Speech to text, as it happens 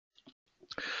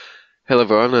Hello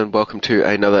everyone and welcome to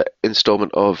another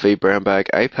installment of vBrownBag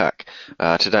APAC.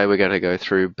 Today we're going to go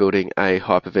through building a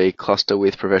Hyper-V cluster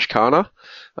with Pravesh Khanna.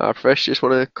 Pravesh, just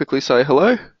want to quickly say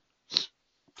hello?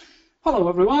 Hello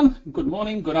everyone, good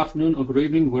morning, good afternoon or good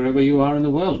evening wherever you are in the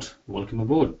world. Welcome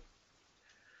aboard.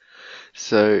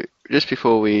 So just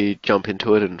before we jump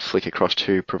into it and flick across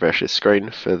to Pravesh's screen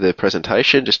for the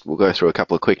presentation, we'll go through a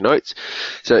couple of quick notes.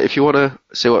 So if you want to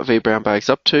see what vBrownBag's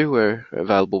up to, we're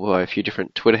available by a few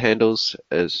different Twitter handles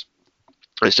as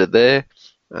listed there.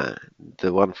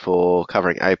 The one for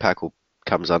covering APAC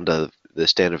comes under the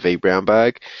standard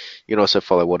vBrownBag. You can also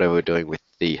follow whatever we're doing with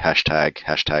the hashtag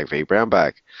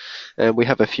vBrownBag. And we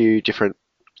have a few different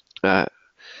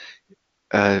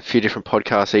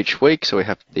podcasts each week. So we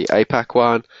have the APAC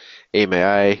one,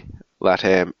 EMEA,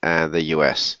 LATAM, and the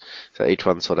US. So each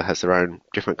one sort of has their own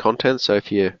different content. So if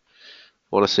you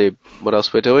want to see what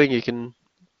else we're doing, you can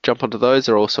jump onto those.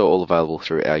 They're also all available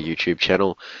through our YouTube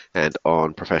channel and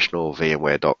on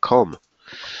professionalvmware.com.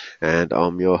 And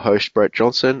I'm your host, Brett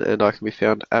Johnson, and I can be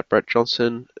found at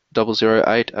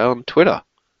BrettJohnson008 on Twitter.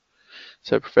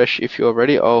 So, Pravesh, if you're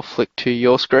ready, I'll flick to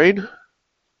your screen.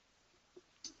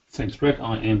 Thanks, Brett.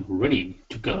 I am ready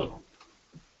to go.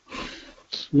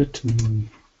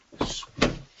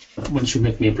 Once you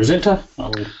make me a presenter,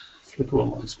 I'll flip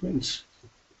all my screens.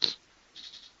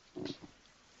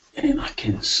 And I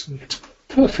can see it.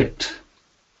 Perfect.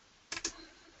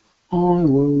 I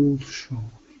will show.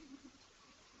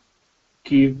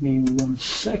 Give me 1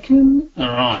 second. All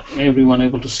right. Everyone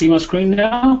able to see my screen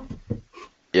now?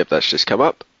 Yep, that's just come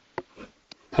up.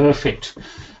 Perfect.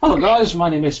 Hello, guys. My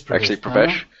name is Pravesh. Actually,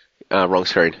 Pravesh, wrong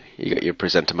screen. You got your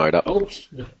presenter mode up. Oops,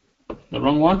 the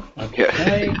wrong one.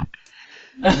 Okay.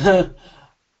 Yeah.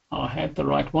 I had the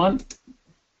right one.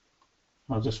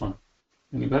 How's this one?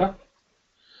 Any better?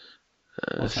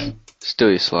 Still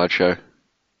your slideshow.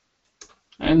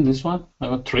 And this one? I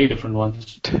got 3 different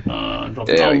ones. Drop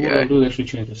there we go. What I'll do is actually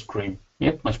change the screen.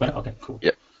 Yep, much better. Okay, cool.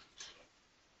 Yep.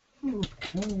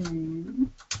 Okay.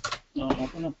 I'll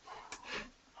open up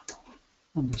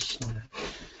on this side.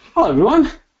 Hello,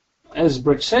 everyone. As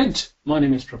Brett said, my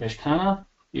name is Pravesh Khanna.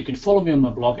 You can follow me on my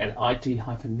blog at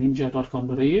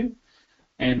it-ninja.com.au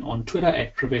and on Twitter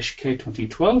at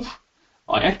PraveshK2012.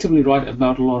 I actively write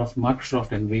about a lot of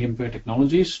Microsoft and VMware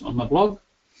technologies on my blog,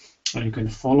 and you can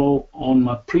follow on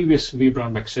my previous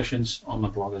vBrownBag sessions on my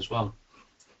blog as well.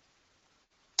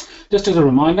 Just as a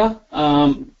reminder,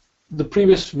 the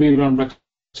previous vBrownBag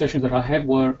sessions that I had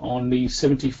were on the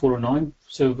 7409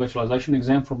 server virtualization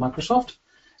exam from Microsoft,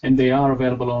 and they are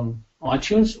available on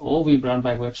iTunes or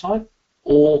vBrownBag website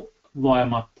or via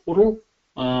my portal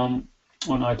on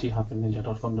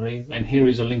it-ninja.com.au, and here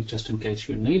is a link just in case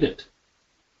you need it.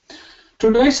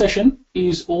 Today's session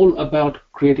is all about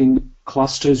creating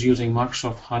clusters using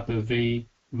Microsoft Hyper-V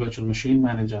Virtual Machine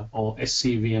Manager, or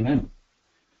SCVMM.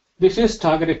 This is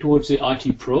targeted towards the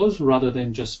IT pros rather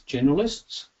than just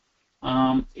generalists.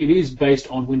 It is based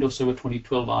on Windows Server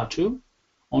 2012 R2,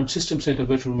 on System Center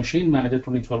Virtual Machine Manager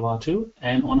 2012 R2,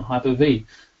 and on Hyper-V.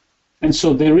 And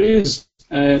so there is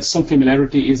some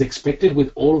familiarity is expected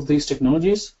with all of these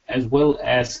technologies, as well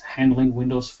as handling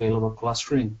Windows failover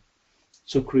clustering.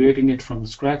 So creating it from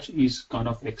scratch is kind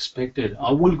of expected.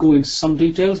 I will go into some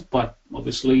details, but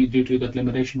obviously due to that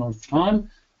limitation of time,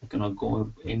 I cannot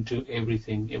go into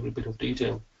everything, every bit of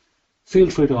detail. Feel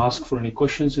free to ask for any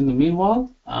questions in the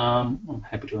meanwhile. I'm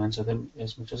happy to answer them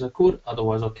as much as I could.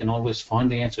 Otherwise, I can always find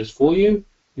the answers for you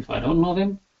if I don't know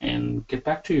them and get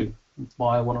back to you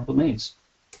via one of the means.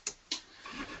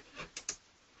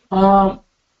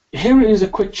 Here is a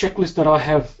quick checklist that I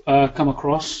have come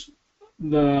across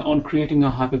on creating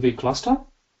a Hyper-V cluster.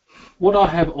 What I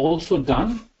have also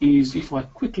done is, if I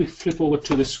quickly flip over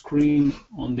to the screen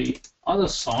on the other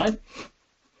side,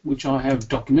 which I have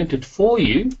documented for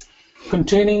you,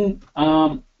 containing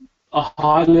a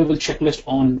high-level checklist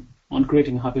on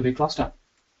creating a Hyper-V cluster.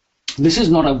 This is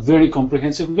not a very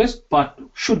comprehensive list, but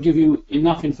should give you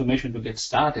enough information to get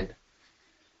started.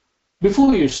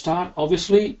 Before you start,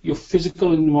 obviously, your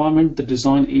physical environment, the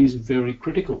design is very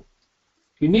critical.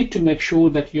 You need to make sure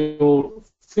that your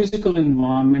physical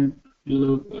environment,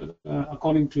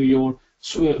 according to your,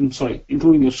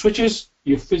 including your switches,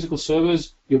 your physical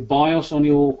servers, your BIOS on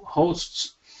your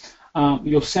hosts,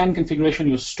 your SAN configuration,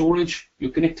 your storage,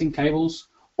 your connecting cables,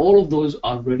 all of those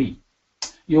are ready.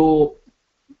 Your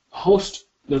host,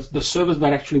 the servers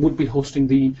that actually would be hosting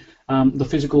the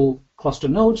physical cluster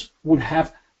nodes, would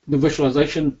have the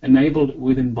virtualization enabled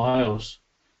within BIOS.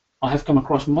 I have come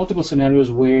across multiple scenarios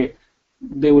where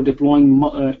they were deploying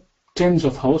tens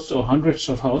of hosts or hundreds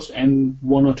of hosts, and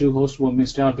 1 or 2 hosts were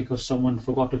missed out because someone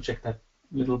forgot to check that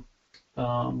little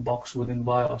box within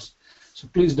BIOS. So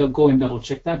please go and double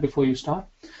check that before you start.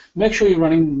 Make sure you're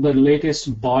running the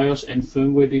latest BIOS and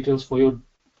firmware details for your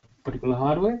particular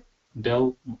hardware,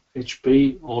 Dell,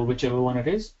 HP, or whichever one it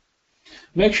is.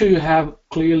 Make sure you have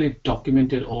clearly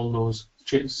documented all those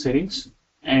settings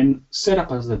and set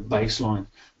up as the baseline.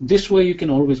 This way you can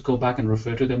always go back and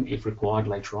refer to them if required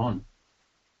later on.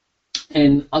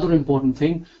 And other important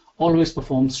thing, always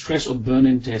perform stress or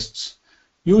burn-in tests.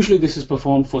 Usually this is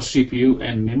performed for CPU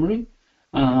and memory.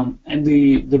 And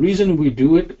the reason we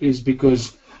do it is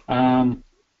because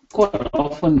quite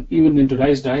often, even in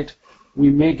today's date, we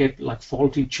may get like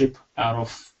faulty chip out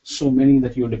of so many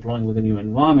that you're deploying within your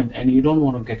environment, and you don't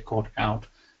want to get caught out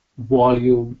while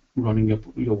you're running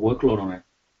your workload on it.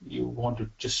 You want to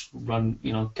just run,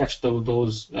 catch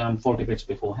those faulty bits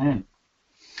beforehand.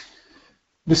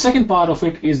 The second part of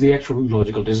it is the actual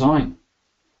logical design.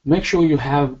 Make sure you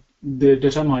have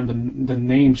determine the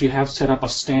names. You have set up a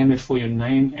standard for your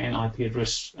name and IP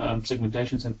address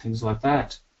segmentations and things like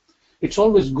that. It's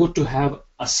always good to have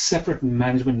a separate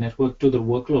management network to the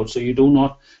workload, so you do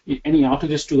not, any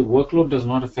outages to the workload does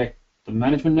not affect the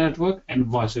management network and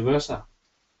vice versa.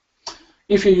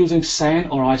 If you're using SAN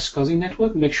or iSCSI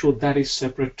network, make sure that is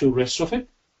separate to the rest of it.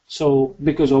 So,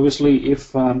 because obviously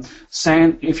if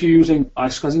if you're using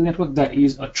iSCSI network, that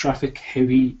is a traffic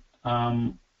heavy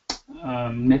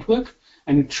network,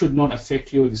 and it should not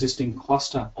affect your existing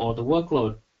cluster or the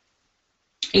workload.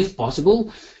 If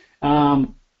possible,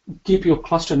 keep your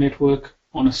cluster network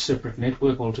on a separate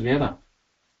network altogether.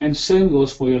 And same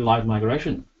goes for your live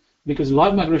migration, because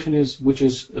live migration which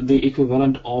is the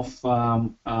equivalent of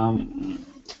of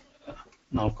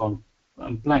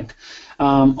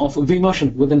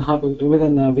vMotion within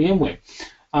VMware.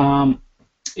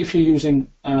 If you're using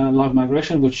live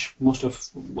migration, which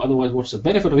otherwise what's the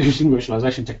benefit of using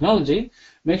virtualization technology,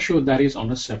 make sure that is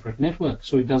on a separate network.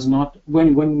 So it does not,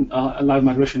 when a live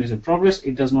migration is in progress,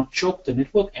 it does not choke the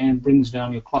network and brings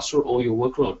down your cluster or your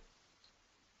workload.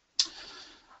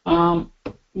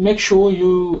 Make sure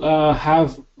you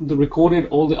have recorded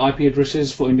all the IP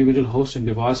addresses for individual hosts and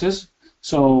devices,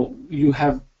 so you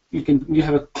have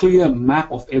a clear map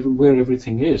of where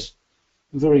everything is.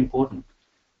 Very important.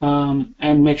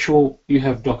 And make sure you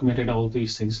have documented all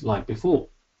these things like before.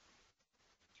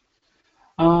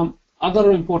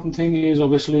 Other important thing is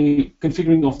obviously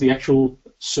configuring of the actual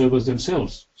servers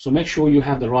themselves. So make sure you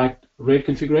have the right RAID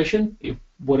configuration, if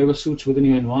whatever suits within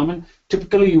your environment.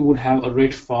 Typically you would have a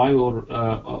RAID 5 or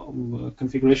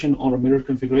configuration or a mirrored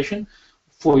configuration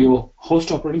for your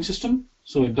host operating system,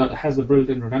 so it has the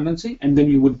built-in redundancy, and then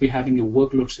you would be having your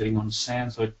workload sitting on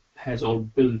SAN, so it has all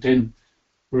built-in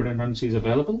redundancies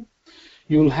available.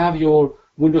 You will have your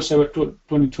Windows Server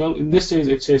 2012. In this case,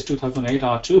 it says 2008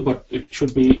 R2, but it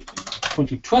should be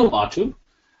 2012 R2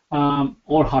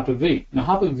 or Hyper-V. Now,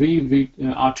 Hyper-V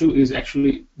R2 is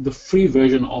actually the free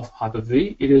version of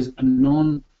Hyper-V. It is a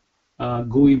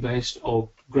non-GUI-based or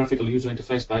graphical user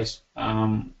interface-based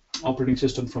operating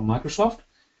system from Microsoft,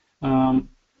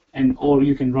 or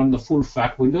you can run the full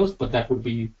fat Windows, but that would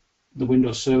be the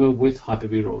Windows Server with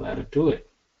Hyper-V role added to it.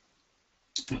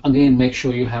 Again, make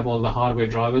sure you have all the hardware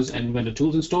drivers and vendor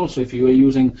tools installed. So if you are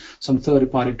using some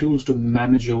third-party tools to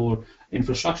manage your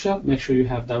infrastructure, make sure you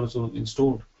have those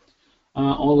installed.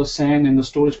 All the SAN and the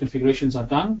storage configurations are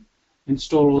done.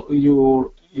 Install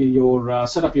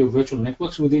set up your virtual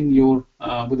networks within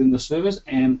the servers,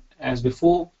 and as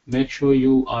before, make sure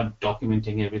you are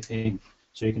documenting everything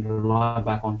so you can rely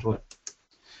back onto it.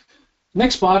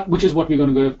 Next part, which is what we're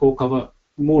going to go cover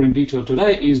more in detail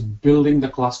today, is building the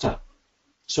cluster.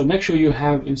 So make sure you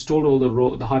have installed all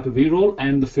the Hyper-V role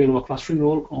and the failover clustering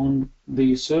role on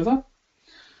the server.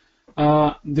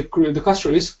 The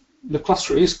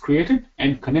cluster is created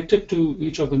and connected to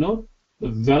each of the node. The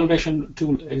validation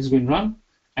tool has been run,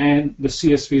 and the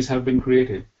CSVs have been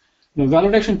created. The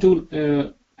validation tool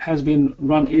has been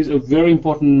run is a very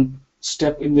important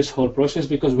step in this whole process,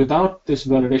 because without this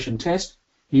validation test,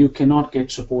 you cannot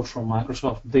get support from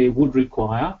Microsoft. They would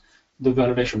require the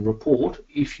validation report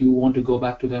if you want to go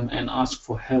back to them and ask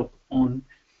for help on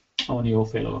your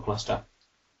failover cluster.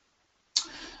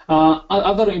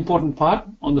 Other important part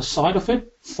on the side of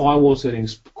it, firewall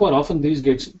settings. Quite often these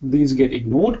get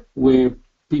ignored, where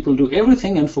people do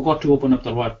everything and forgot to open up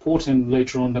the right ports, and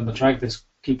later on down the track they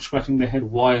keep scratching their head,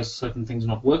 why is certain things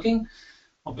not working?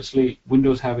 Obviously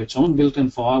Windows have its own built-in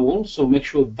firewall, so make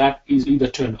sure that is either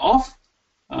turned off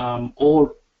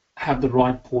or have the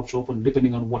right ports open,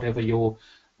 depending on whatever your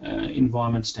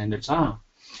environment standards are.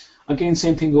 Again,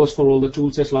 same thing goes for all the tool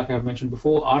sets, like I've mentioned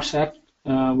before. RSAT,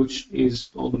 which is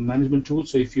all the management tools.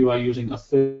 So if you are using a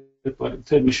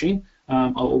third machine,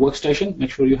 our workstation.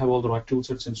 Make sure you have all the right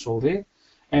toolsets installed there,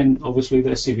 and obviously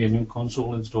the SCVMM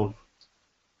console installed.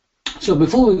 So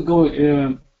before we go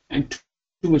into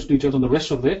too much details on the rest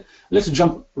of it, let's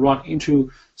jump right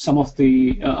into some of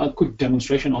the a quick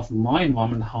demonstration of my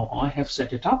environment, how I have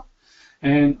set it up,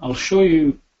 and I'll show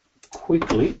you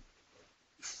quickly.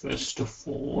 First of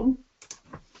all,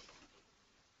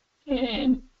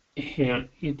 and here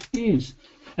it is.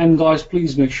 And guys,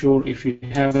 please make sure if you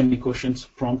have any questions,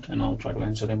 prompt, and I'll try to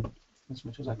answer them as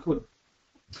much as I could.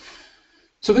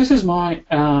 So this is my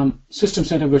System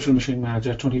Center Virtual Machine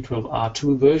Manager 2012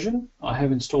 R2 version I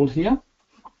have installed here.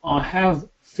 I have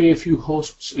fair few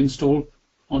hosts installed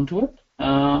onto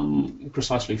it,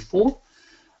 precisely 4.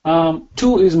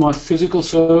 2 is my physical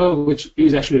server, which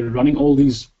is actually running all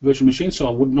these virtual machines, so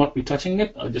I would not be touching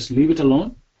it. I'll just leave it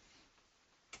alone.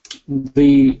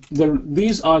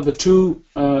 These are the 2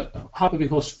 Hyper-V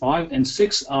host 5 and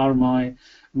 6 are my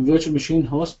virtual machine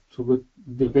hosts. So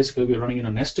they basically be running in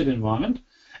a nested environment,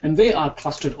 and they are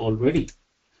clustered already.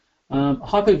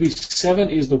 Hyper-V 7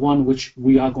 is the one which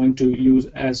we are going to use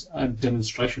as a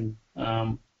demonstration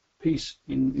piece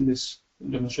in this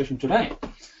demonstration today.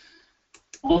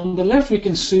 On the left, we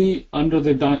can see under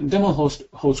the demo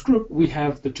host group, we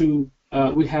have the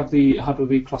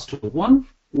Hyper-V cluster 1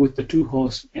 with the 2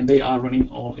 hosts, and they are running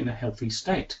all in a healthy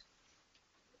state.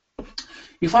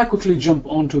 If I quickly jump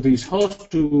onto these hosts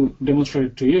to demonstrate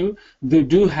it to you, they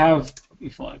do have,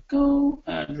 if I go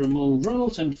and remove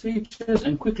roles and features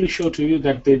and quickly show to you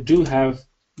that they do have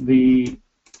the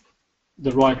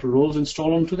right roles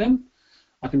installed onto them.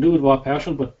 I can do it via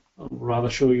PowerShell, but I'll rather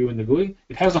show you in the GUI.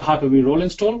 It has a Hyper-V role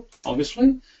installed,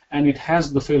 obviously, and it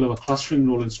has the failover clustering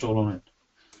role installed on it.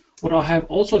 What I have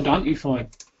also done, if I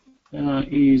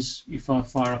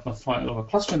fire up a failover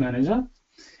cluster manager,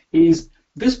 is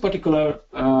this particular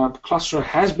cluster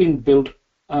has been built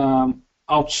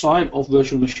outside of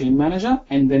Virtual Machine Manager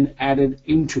and then added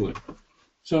into it.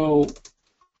 So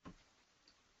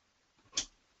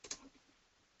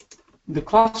the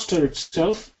cluster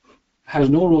itself has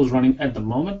no roles running at the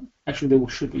moment. Actually, there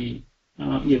should be,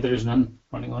 yeah, there is none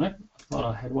running on it. I thought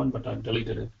I had one, but I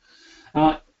deleted it.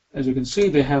 As you can see,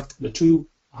 they have the 2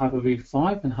 Hyper-V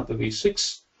 5 and Hyper-V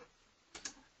 6.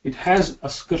 It has a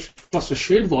cluster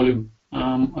shared volume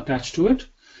attached to it.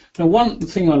 Now, one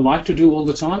thing I like to do all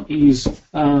the time is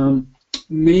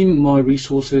name my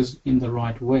resources in the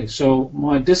right way. So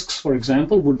my disks, for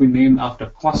example, would be named after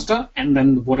cluster and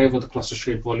then whatever the cluster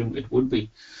shared volume it would be.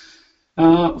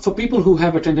 For people who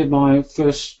have attended my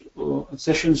first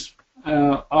sessions,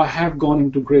 I have gone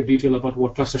into great detail about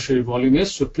what cluster shared volume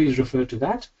is, so please refer to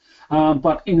that.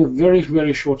 But in a very,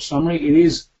 very short summary, it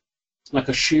is like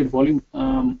a shared volume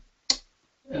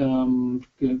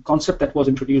concept that was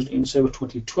introduced in Server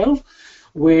 2012,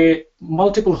 where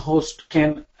multiple hosts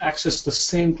can access the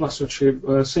same cluster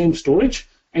shared, same storage,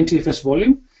 NTFS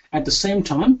volume, at the same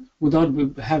time without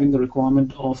having the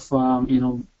requirement of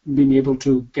being able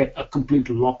to get a complete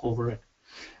lock over it.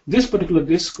 This particular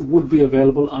disk would be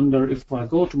available under, if I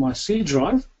go to my C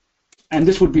drive, and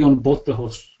this would be on both the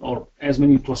hosts, or as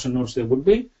many cluster nodes there would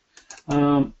be.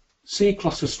 C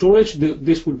cluster storage,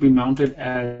 this would be mounted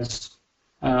as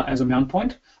a mount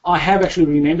point. I have actually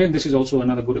renamed it. This is also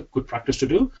another good practice to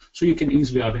do, so you can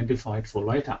easily identify it for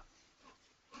later.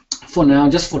 For now,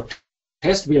 just for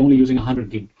test, we're only using 100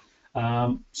 gig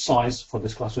size for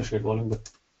this cluster shared volume, but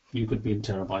you could be in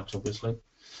terabytes, obviously.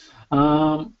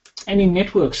 Any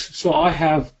networks? So I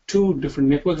have 2 different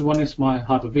networks. One is my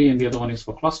Hyper-V, and the other one is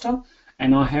for cluster.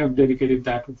 And I have dedicated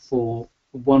that for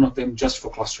one of them just for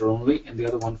cluster only, and the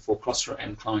other one for cluster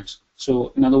and clients.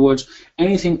 So in other words,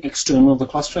 anything external of the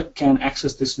cluster can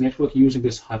access this network using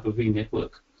this Hyper-V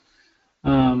network.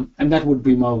 And that would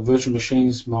be my virtual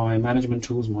machines, my management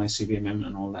tools, my CVMM,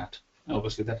 and all that.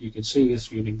 Obviously, that you can see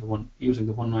is using the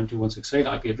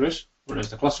 192.168 IP address, whereas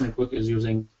the cluster network is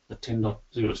using the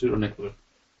 10.00 network.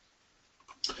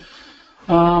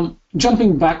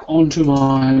 Jumping back onto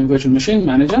my virtual machine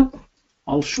manager,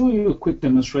 I'll show you a quick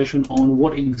demonstration on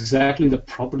what exactly the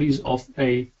properties of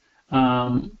a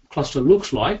cluster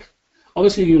looks like.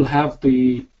 Obviously, you'll have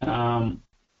the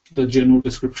general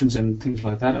descriptions and things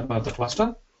like that about the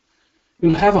cluster.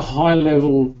 You'll have a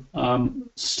high-level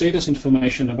status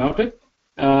information about it.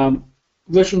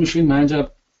 Virtual Machine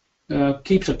Manager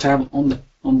keeps a tab on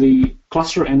the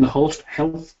cluster and the host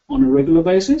health on a regular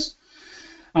basis.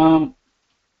 And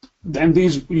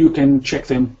these, you can check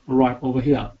them right over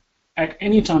here. At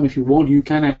any time, if you want, you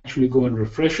can actually go and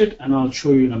refresh it, and I'll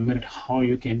show you in a minute how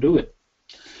you can do it.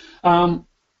 I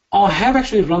have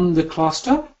actually run the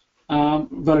cluster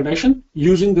validation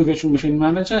using the Virtual Machine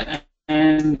Manager,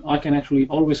 and I can actually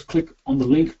always click on the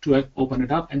link to open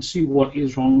it up and see what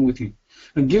is wrong with you.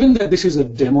 And given that this is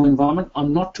a demo environment,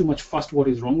 I'm not too much fussed what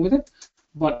is wrong with it,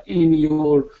 but in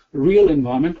your real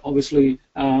environment, obviously,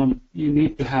 you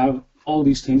need to have all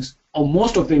these things, or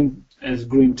most of them as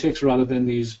green ticks rather than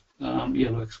these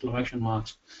yellow exclamation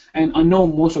marks. And I know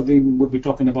most of them would be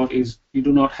talking about is you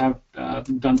do not have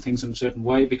done things in a certain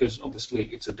way because obviously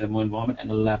it's a demo environment and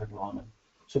a lab environment.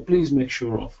 So please make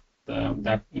sure of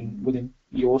that within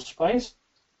your space.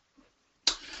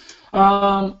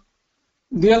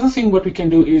 The other thing what we can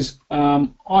do is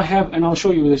I have, and I'll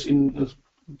show you this in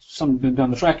some down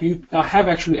the track. I have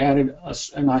actually added a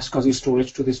iSCSI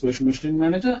storage to this virtual machine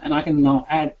manager, and I can now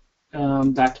add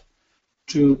that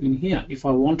to in here if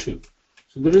I want to.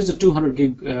 So there is a 200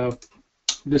 gig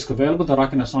disk available that I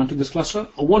can assign to this cluster.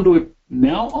 I won't do it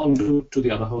now. I'll do it to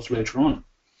the other host later on.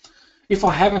 If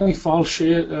I have any file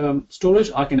share storage,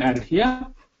 I can add it here,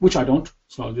 which I don't,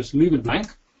 so I'll just leave it blank.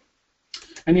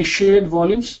 Any shared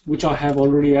volumes, which I have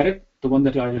already added, the one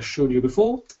that I just showed you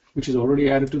before, which is already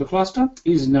added to the cluster,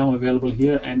 is now available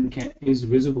here and is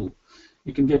visible.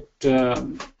 You can get,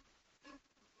 and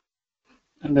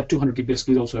that 200 gig disk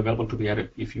is also available to be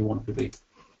added if you want it to be.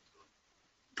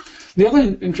 The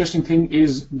other interesting thing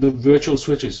is the virtual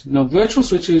switches. Now, virtual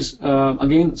switches,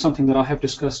 again, something that I have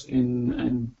discussed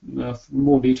in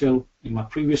more detail in my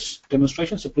previous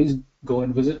demonstration, so please go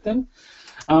and visit them.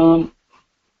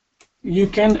 You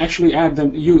can actually add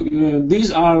them.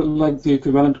 These are like the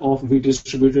equivalent of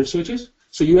vDistributed switches.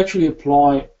 So you actually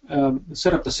apply,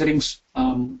 set up the settings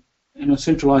in a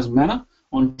centralized manner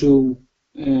onto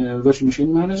Virtual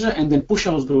Machine Manager, and then push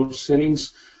out those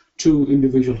settings to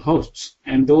individual hosts,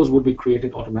 and those would be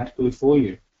created automatically for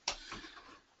you.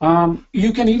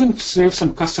 You can even save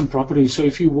some custom properties. So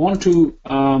if you want to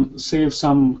save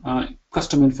some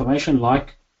custom information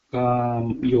like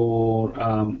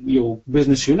your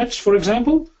business units, for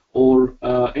example, or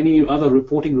any other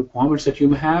reporting requirements that you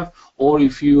may have, or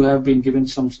if you have been given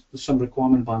some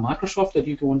requirement by Microsoft that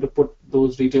you want to put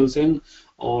those details in,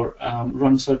 or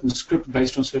run certain script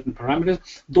based on certain parameters,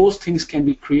 those things can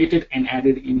be created and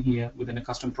added in here within a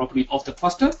custom property of the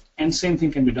cluster, and same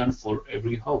thing can be done for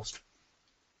every host.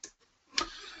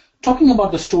 Talking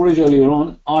about the storage earlier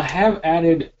on, I have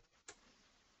added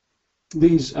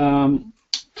these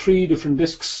 3 different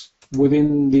disks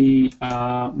within the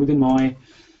within my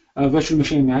Virtual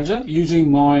Machine Manager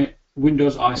using my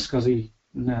Windows iSCSI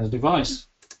NAS device,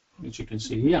 which you can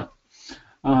see here.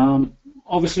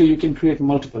 Obviously, you can create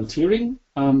multiple tiering,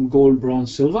 gold,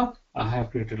 bronze, silver. I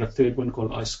have created a 3rd one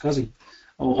called iSCSI.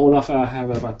 All of I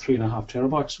have about 3.5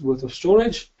 terabytes worth of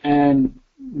storage, and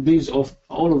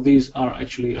all of these are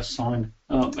actually assigned.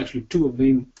 Actually, 2 of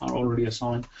them are already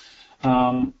assigned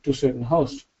to certain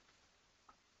hosts.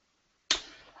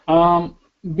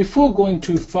 Before going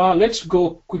too far, let's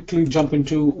go quickly jump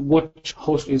into what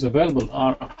host is available.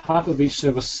 Our Hyper-V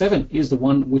Server 7 is the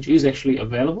one which is actually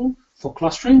available for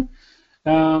clustering.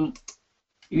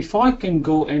 If I can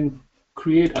go and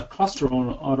create a cluster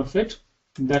out of it,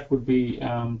 that would be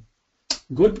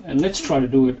good. And let's try to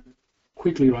do it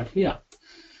quickly right here.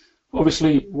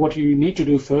 Obviously, what you need to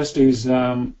do first is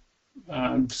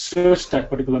search that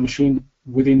particular machine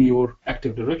within your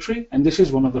Active Directory, and this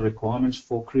is one of the requirements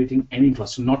for creating any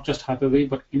cluster, not just Hyper-V,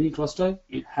 but any cluster.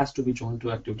 It has to be joined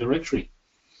to Active Directory.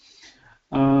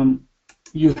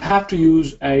 You have to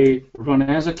use a Run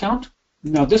As account.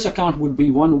 Now, this account would be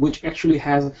one which actually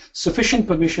has sufficient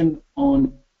permission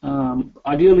on,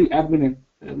 ideally, admin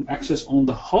access on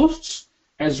the hosts,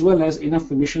 as well as enough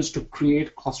permissions to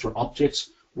create cluster objects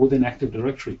within Active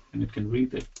Directory, and it can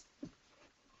read it.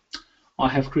 I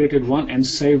have created one and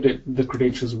saved the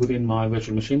credentials within my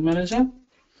Virtual Machine Manager.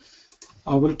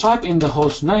 I will type in the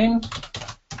host name,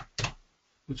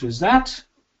 which is that,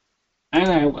 and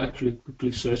I will actually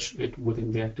quickly search it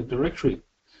within the Active Directory.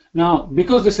 Now,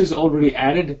 because this is already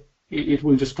added, it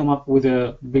will just come up with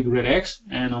a big red X,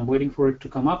 and I'm waiting for it to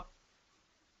come up.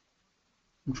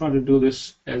 I'm trying to do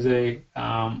this as a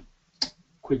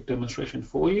quick demonstration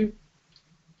for you.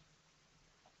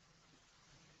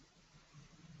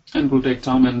 And it will take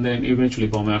time and then eventually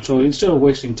bomb out. So instead of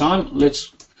wasting time,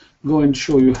 let's go and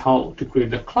show you how to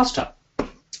create a cluster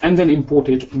and then import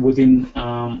it within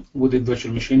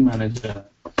Virtual Machine Manager.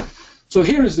 So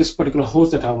here is this particular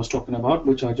host that I was talking about,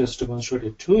 which I just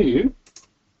demonstrated to you.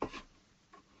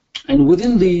 And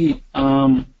within the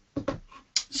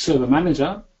Server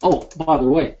Manager, oh, by the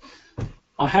way,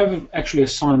 I have actually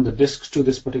assigned the disks to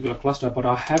this particular cluster, but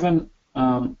I haven't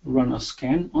run a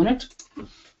scan on it.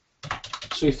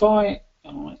 So if I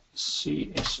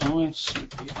CSI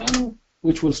CPL,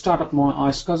 which will start up my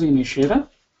iSCSI initiator,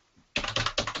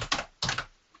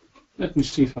 Let me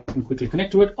see if I can quickly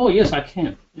connect to it. Oh yes, I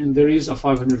can. And there is a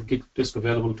 500 gig disk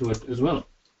available to it as well.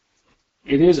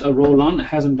 It is a roll-on, it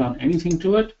hasn't done anything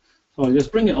to it. So I'll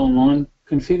just bring it online,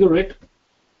 configure it,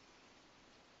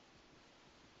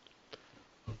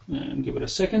 and give it a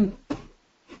second.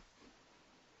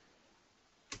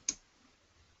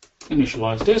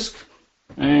 Initialize disk.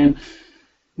 And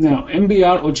now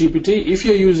MBR or GPT, if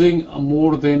you're using a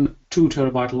more than 2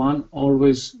 terabyte LAN,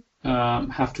 always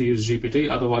have to use GPT,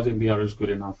 otherwise MBR is good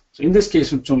enough. So in this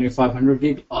case, it's only 500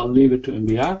 gig. I'll leave it to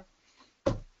MBR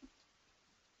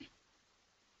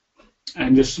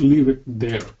and just leave it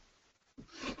there.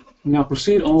 Now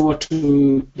proceed over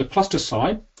to the cluster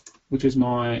side, which is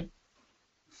my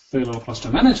Failover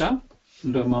Cluster Manager,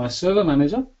 under my Server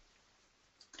Manager.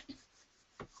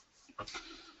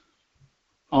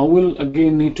 I will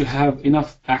again need to have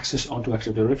enough access onto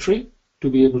Active Directory to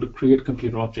be able to create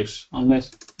computer objects.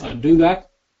 Unless I do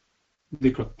that,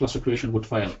 the cluster creation would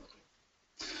fail.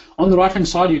 On the right hand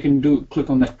side, you can click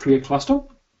on that Create Cluster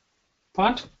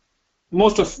part.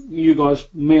 Most of you guys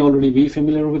may already be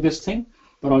familiar with this thing,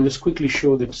 but I'll just quickly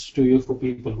show this to you for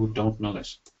people who don't know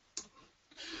this.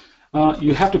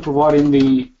 You have to provide in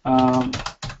the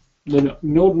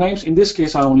node names. In this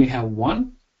case, I only have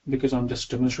one because I'm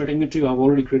just demonstrating it to you. I've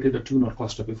already created a 2-node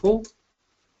cluster before,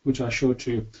 which I showed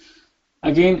to you.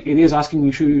 Again, it is asking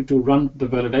me to run the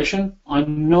validation. I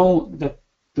know that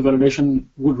the validation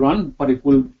would run, but it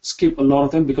will skip a lot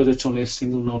of them because it's only a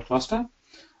single node cluster.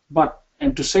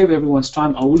 And to save everyone's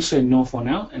time, I will say no for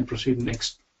now and proceed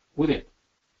next with it.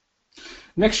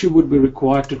 Next, you would be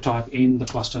required to type in the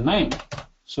cluster name.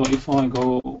 So if I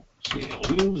go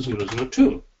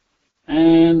CLU002,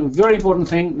 and very important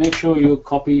thing, make sure you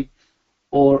copy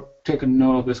or take a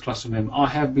note of this cluster name. I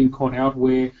have been caught out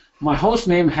where my host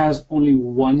name has only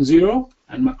 1 0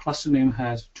 and my cluster name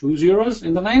has 2 zeros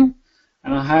in the name,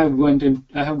 and I have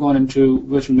gone into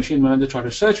Virtual Machine Manager, try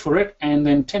to search for it, and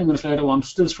then 10 minutes later I'm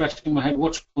still scratching my head,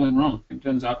 what's going wrong? It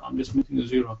turns out I'm just missing a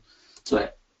 0. So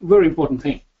very important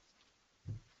thing.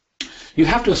 You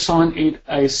have to assign it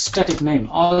a static name.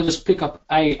 I'll just pick up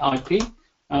AIP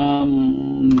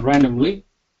randomly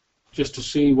just to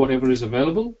see whatever is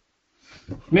available.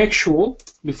 Make sure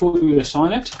before you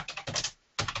assign it,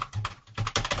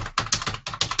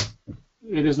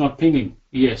 it is not pinging.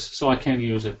 Yes, so I can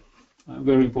use it.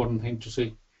 Very important thing to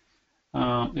see.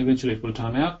 Eventually it will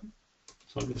time out,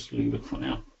 so I'll just leave it for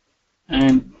now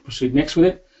and proceed next with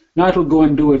it. Now it will go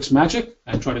and do its magic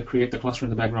and try to create the cluster in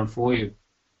the background for you.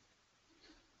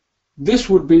 This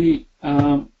would be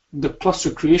the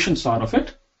cluster creation side of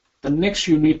it. The next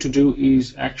you need to do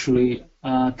is actually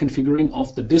configuring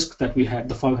of the disk that we had,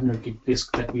 the 500 gig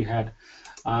disk that we had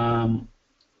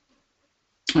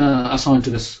assigned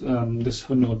to this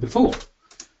node before.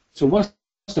 So once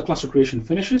the cluster creation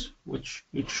finishes, which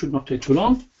it should not take too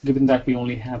long, given that we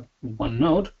only have one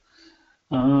node,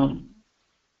 in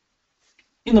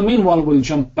the meanwhile, we'll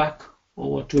jump back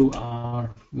over to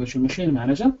our Virtual Machine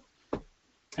Manager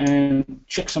and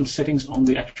check some settings on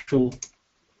the actual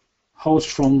host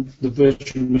from the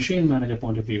Virtual Machine Manager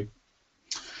point of view.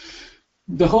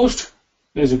 The host,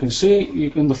 as you can see,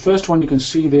 in the first one you can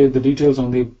see the details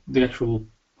on the actual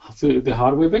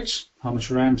hardware bits, how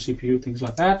much RAM, CPU, things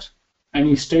like that.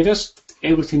 Any status,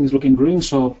 everything is looking green,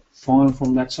 so fine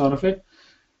from that side of it.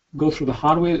 Go through the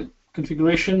hardware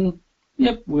configuration.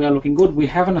 Yep, we are looking good. We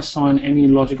haven't assigned any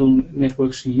logical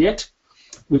networks yet,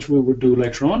 which we will do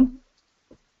later on.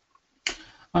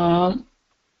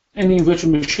 Any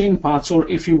virtual machine parts, or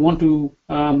if you want to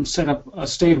set up a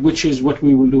state, which is what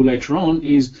we will do later on,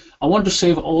 is I want to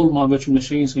save all my virtual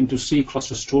machines into C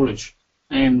cluster storage,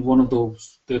 and one of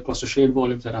those, the cluster shared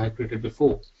volumes that I had created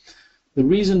before. The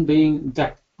reason being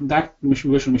that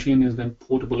virtual machine is then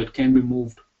portable, it can be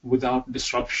moved without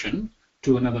disruption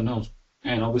to another node.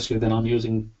 And obviously then I'm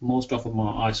using most of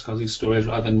my iSCSI storage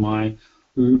rather than my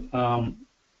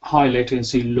high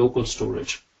latency local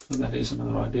storage. So that is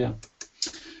another idea.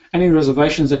 Any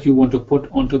reservations that you want to put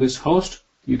onto this host,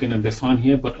 you can define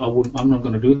here, but I'm not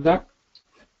going to do that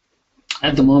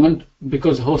at the moment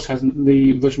because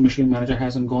the Virtual Machine Manager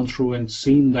hasn't gone through and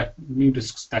seen that new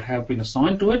disks that have been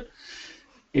assigned to it.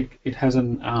 It's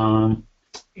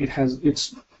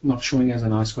not showing as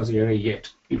an iSCSI array yet.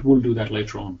 It will do that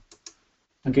later on.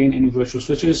 Again, any virtual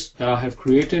switches that I have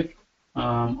created,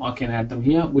 I can add them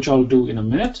here, which I'll do in a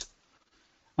minute.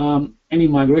 Any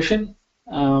migration,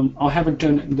 I haven't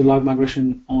turned the live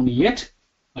migration on yet.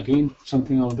 Again,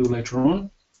 something I'll do later on.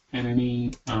 And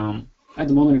any at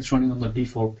the moment it's running on the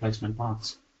default placement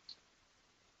paths.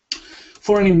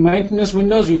 For any maintenance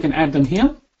windows, you can add them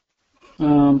here.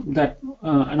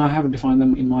 and I haven't defined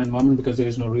them in my environment because there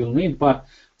is no real need. But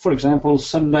for example,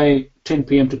 Sunday 10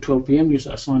 p.m. to 12 p.m. you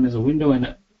assign as a window,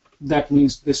 and that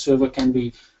means this server can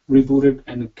be rebooted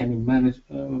and it can be managed,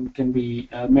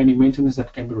 many maintenance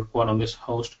that can be required on this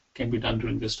host can be done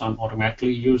during this time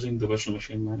automatically using the virtual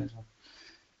machine manager.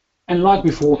 And like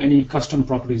before, any custom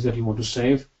properties that you want to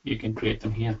save, you can create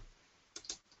them here.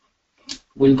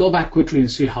 We'll go back quickly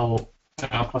and see how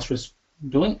our cluster is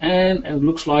doing, and it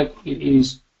looks like it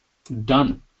is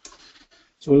done.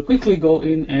 So we'll quickly go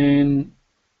in and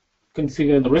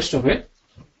configure the rest of it.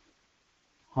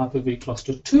 Hyper-V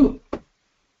cluster 2.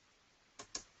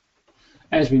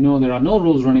 As we know, there are no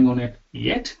rules running on it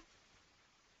yet.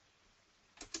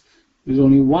 There's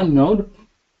only one node,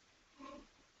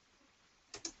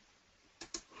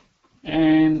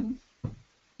 and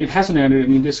it hasn't added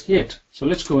any disk yet. So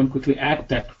let's go and quickly add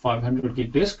that 500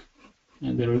 gig disk,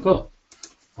 and there we go,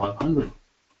 500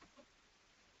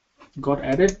 got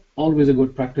added. Always a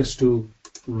good practice to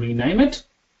rename it.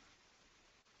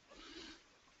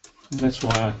 That's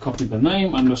why I copied the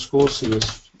name underscore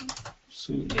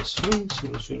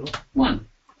CSV001.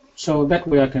 So that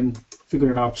way I can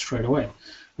figure it out straight away.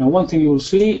 Now, one thing you'll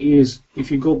see is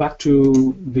if you go back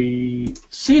to the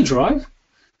C drive,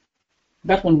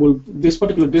 that one will, this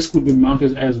particular disk will be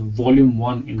mounted as volume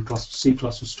 1 in C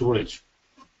cluster storage.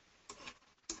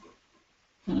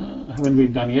 Haven't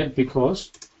been done yet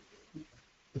because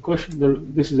the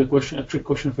question, this is a trick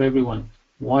question for everyone.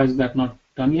 Why is that not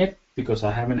done yet? Because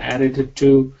I haven't added it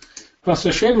to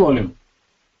cluster shared volume.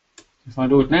 If I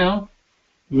do it now,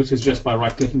 which is just by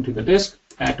right-clicking to the disk,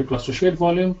 add to cluster shared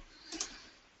volume,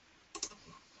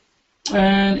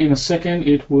 and in a second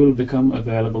it will become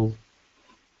available.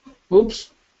 Oops,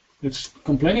 it's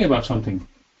complaining about something.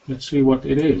 Let's see what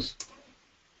it is.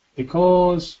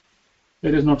 Because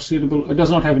it is not suitable, it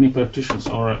does not have any partitions,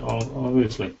 or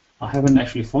obviously I haven't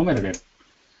actually formatted it.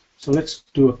 So let's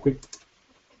do a quick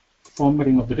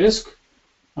formatting of the disk.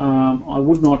 I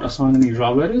would not assign any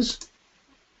raw errors.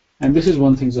 And this is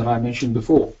one thing that I mentioned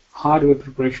before. Hardware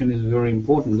preparation is very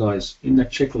important, guys, in that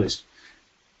checklist.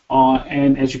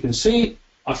 And as you can see,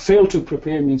 I failed to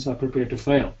prepare means I prepared to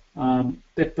fail.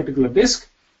 That particular disk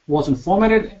wasn't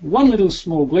formatted. One little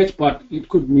small glitch, but it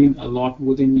could mean a lot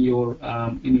within your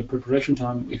in your preparation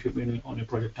time if you've been on your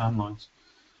project timelines.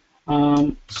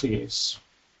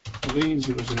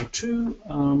 CS3002,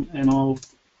 and I'll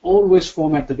always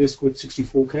format the disk with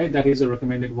 64K. That is a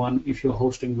recommended one if you're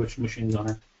hosting virtual machines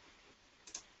on it.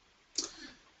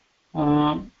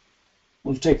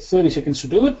 Will take 30 seconds to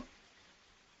do it,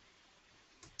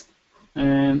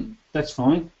 and that's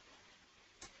fine.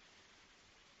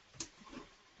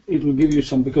 It will give you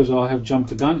some, because I have jumped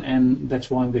the gun, and that's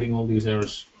why I'm getting all these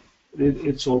errors.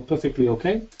 It's all perfectly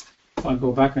okay. If I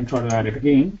go back and try to add it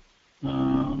again,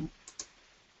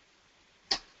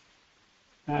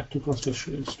 add to cluster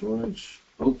shared storage.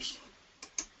 Oops,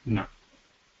 no.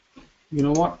 You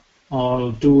know what?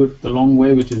 I'll do it the long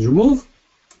way, which is remove,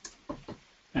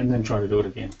 and then try to do it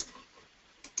again.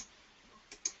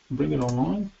 Bring it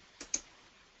online.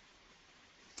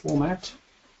 Format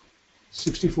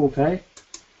 64K.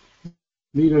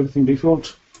 Leave everything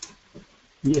default.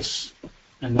 Yes,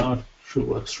 and now it should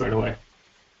work straight away.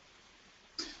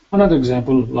 Another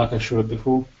example, like I showed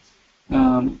before.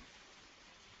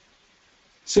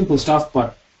 Simple stuff,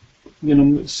 but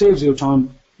saves your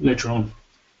time later on.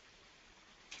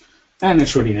 And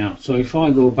it's ready now. So if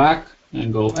I go back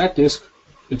and go add disk,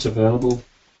 it's available.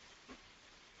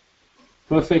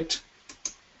 Perfect.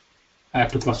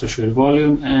 Add to cluster shared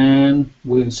volume, and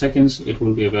within seconds it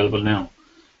will be available now.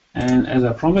 And as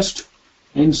I promised,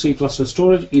 in C cluster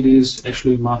storage, it is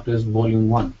actually marked as volume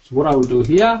 1. So what I will do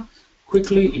here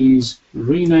quickly is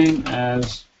rename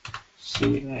as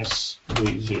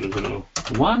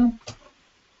CS3001,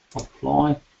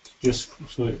 apply, just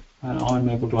so I'm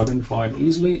able to identify it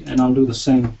easily, and I'll do the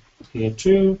same here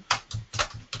too,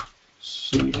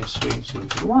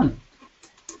 CS3001.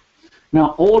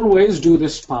 Now always do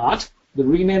this part, the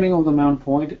renaming of the mount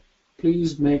point.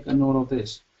 Please make a note of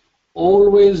this.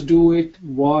 Always do it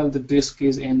while the disk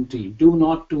is empty. Do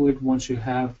not do it once you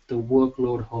have the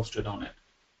workload hosted on it,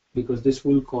 because this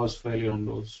will cause failure on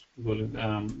those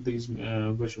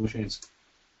virtual machines.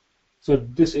 So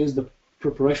this is the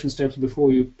preparation steps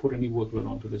before you put any workload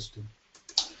onto this too.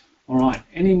 All right.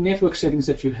 Any network settings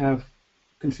that you have,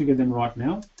 configure them right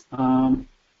now.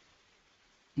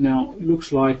 Now it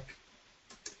looks like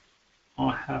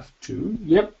I have to.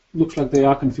 Yep, looks like they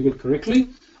are configured correctly.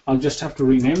 I'll just have to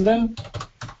rename them.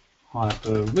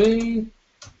 Hyper-V,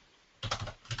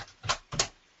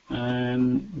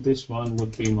 and this one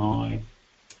would be my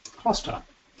cluster.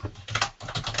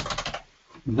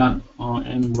 Done. I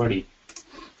am ready.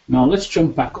 Now let's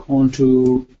jump back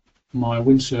onto my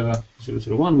WinServer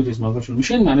 001, which is my virtual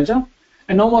machine manager.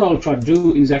 And now what I'll try to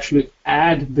do is actually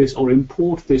add this or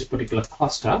import this particular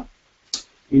cluster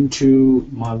into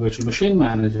my virtual machine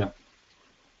manager.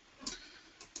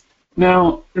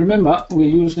 Now remember, we're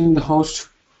using the host.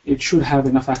 It should have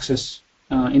enough access.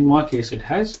 In my case, it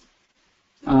has.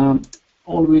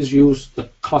 Always use the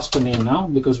cluster name now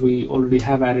because we already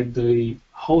have added the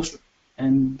host,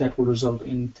 and that will result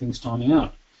in things turning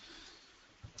out.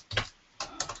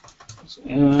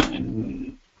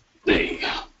 And there you go.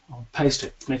 I'll paste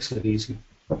it, makes it easy.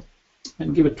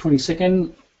 And give it 20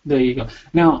 seconds. There you go.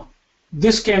 Now,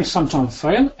 this can sometimes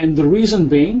fail, and the reason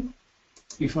being,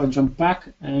 if I jump back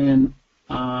and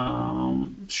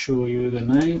show you the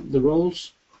name, the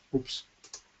roles, oops,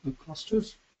 the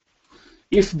clusters.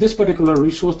 If this particular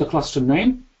resource, the cluster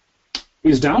name,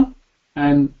 is down,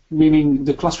 and meaning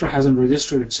the cluster hasn't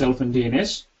registered itself in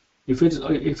DNS, if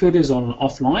it is on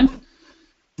offline,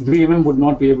 VMM would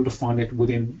not be able to find it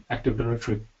within Active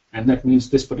Directory, and that means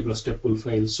this particular step will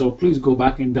fail. So please go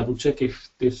back and double check if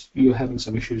you're having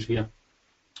some issues here.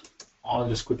 I'll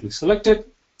just quickly select it,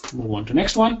 move on to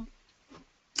next one.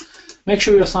 Make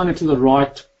sure you assign it to the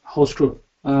right host group.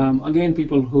 Again,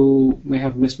 people who may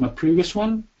have missed my previous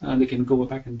one, they can go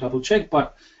back and double check,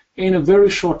 but in a very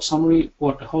short summary,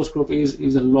 what a host group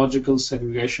is a logical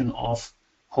segregation of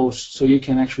hosts. So you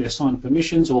can actually assign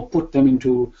permissions or put them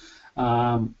into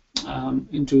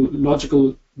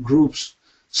logical groups,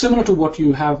 similar to what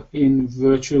you have in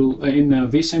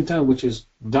vCenter, which is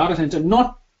data center.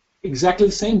 Not exactly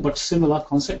the same, but similar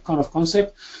concept,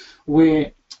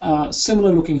 where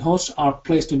similar looking hosts are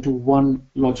placed into one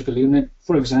logical unit.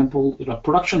 For example, there are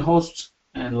production hosts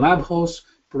and lab hosts,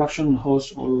 production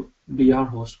hosts or DR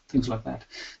hosts, things like that.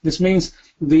 This means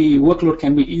the workload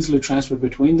can be easily transferred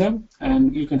between them,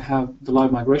 and you can have the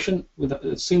live migration with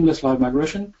a seamless live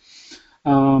migration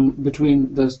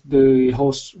between the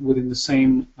hosts within the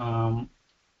same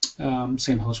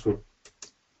same host group.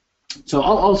 So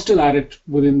I'll still add it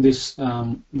within this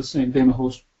the same demo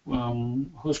host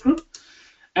host group,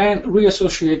 and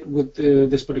reassociate with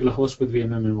this particular host with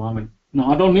VMM environment.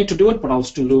 Now I don't need to do it, but I'll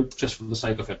still do it just for the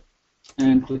sake of it.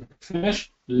 And click finish.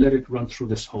 Let it run through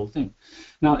this whole thing.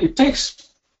 Now it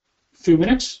takes a few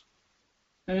minutes.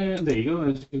 And there you go.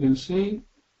 As you can see,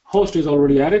 host is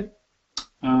already added.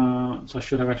 So I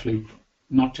should have actually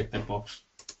not checked that box.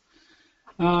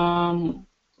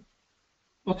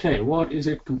 Okay, what is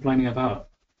it complaining about?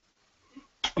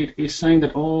 It is saying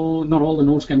that not all the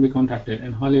nodes can be contacted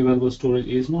and highly available storage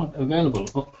is not available.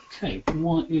 Okay,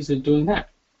 why is it doing that?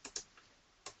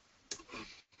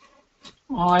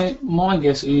 My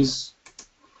guess is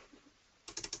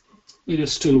it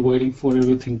is still waiting for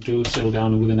everything to settle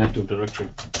down within Active Directory.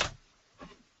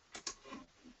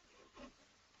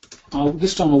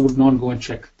 This time I would not go and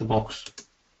check the box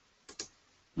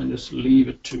and just leave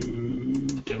it to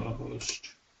demo host.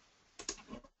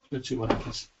 Let's see what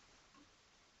happens.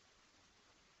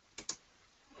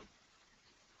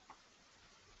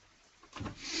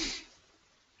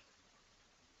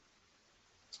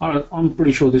 All right, I'm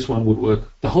pretty sure this one would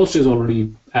work. The host is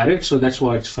already added, so that's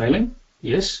why it's failing.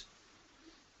 Yes.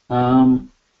 The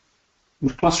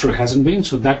cluster hasn't been,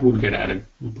 so that would get added,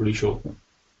 I'm pretty sure.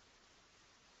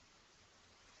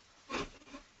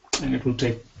 And it will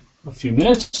take a few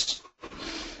minutes.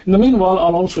 In the meanwhile,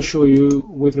 I'll also show you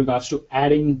with regards to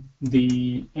adding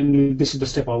and this is the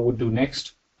step I would do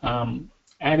next,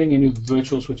 adding any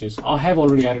virtual switches. I have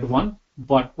already added one,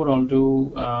 but what I'll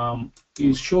do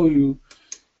is show you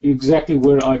exactly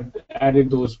where I added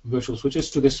those virtual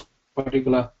switches to this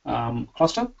particular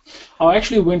cluster. I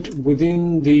actually went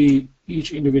within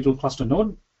each individual cluster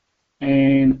node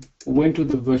and went to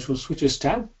the virtual switches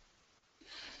tab,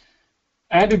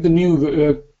 added the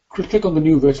new, click on the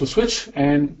new virtual switch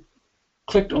and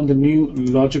clicked on the new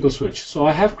logical switch. So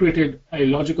I have created a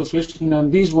logical switch,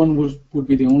 and these ones would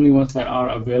be the only ones that are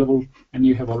available, and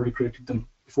you have already created them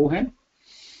beforehand.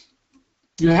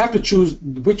 You have to choose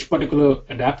which particular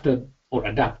adapter or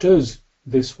adapters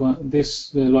this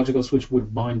logical switch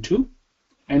would bind to,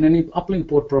 and any uplink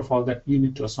port profile that you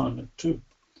need to assign it to.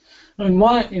 Now in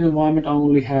my environment, I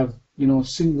only have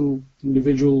single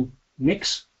individual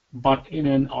NICs, but in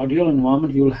an ideal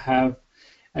environment, you'll have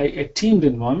a teamed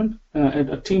environment,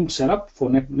 a teamed setup for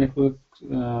network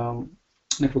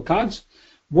cards.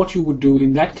 What you would do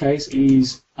in that case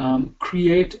is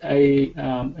create a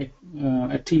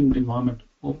teamed environment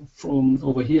from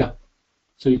over here.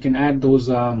 So you can add those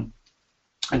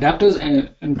adapters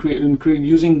and create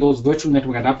using those virtual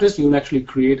network adapters. You'll actually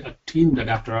create a teamed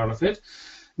adapter out of it.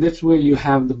 That's where you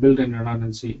have the built-in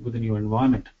redundancy within your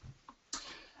environment.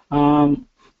 And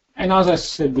as I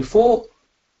said before,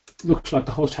 looks like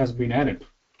the host has been added.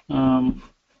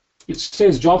 It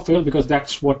says job failed because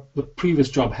that's what the previous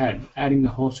job had, adding the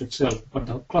host itself, but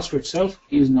the cluster itself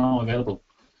is now available.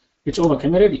 It's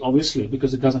overcommitted, obviously,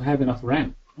 because it doesn't have enough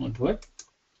RAM onto it.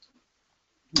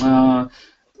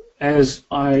 As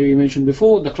I mentioned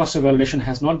before, the cluster validation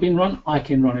has not been run. I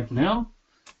can run it now.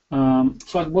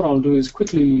 So what I'll do is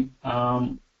quickly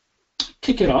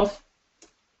kick it off,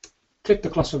 click the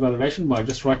cluster validation by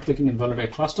just right-clicking and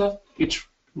validate cluster. It's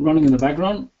running in the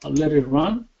background. I'll let it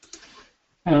run.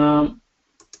 And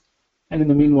in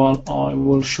the meanwhile, I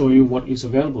will show you what is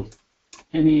available.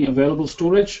 Any available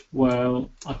storage? Well,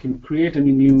 I can create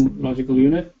any new logical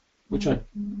unit, which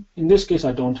in this case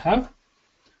I don't have.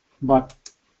 But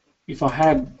if I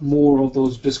had more of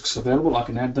those disks available, I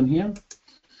can add them here.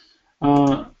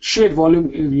 Shared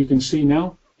volume, you can see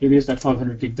now, it is that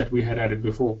 500 gig that we had added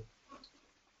before.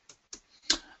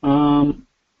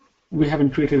 We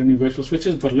haven't created any virtual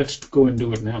switches, but let's go and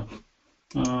do it now.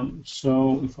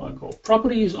 So if I go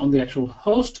properties on the actual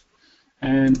host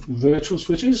and virtual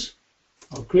switches,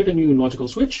 I'll create a new logical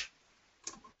switch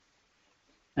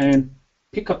and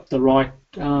pick up the right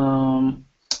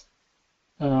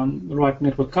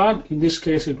network card. In this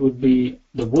case, it would be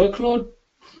the workload,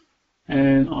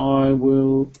 and I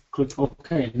will click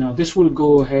OK. Now this will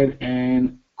go ahead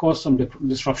and cause some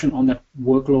disruption on that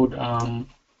workload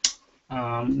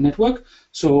network.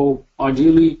 So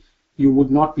ideally, you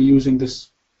would not be using this.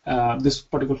 This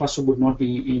particular cluster would not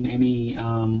be in any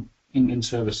in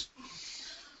service.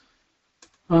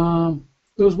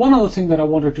 There was one other thing that I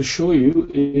wanted to show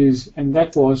you and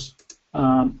that was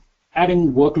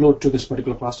adding workload to this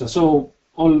particular cluster. So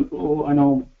I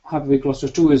know Hyper-V Cluster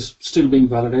 2 is still being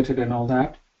validated and all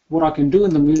that. What I can do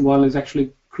in the meanwhile is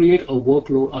actually create a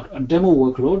workload, a demo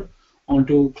workload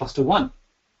onto Cluster 1.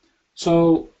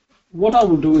 So what I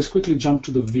will do is quickly jump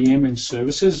to the VM and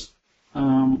Services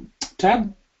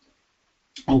tab,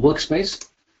 or workspace,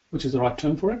 which is the right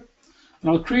term for it. And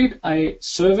I'll create a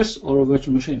service or a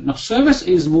virtual machine. Now, service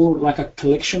is more like a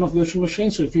collection of virtual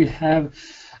machines. So if you have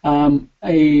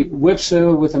a web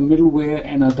server with a middleware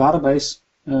and a database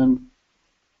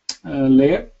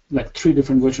layer, like 3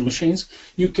 different virtual machines,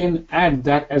 you can add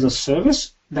that as a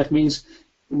service. That means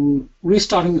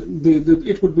restarting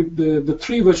it would be the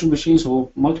 3 virtual machines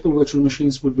or multiple virtual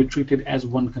machines would be treated as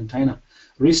one container.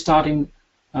 Restarting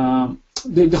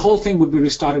the whole thing would be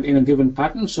restarted in a given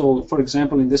pattern. So, for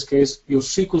example, in this case, your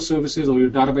SQL services or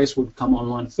your database would come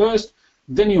online first,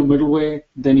 then your middleware,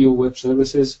 then your web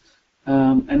services,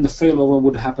 and the failover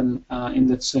would happen in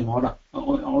that same order,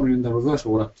 or in the reverse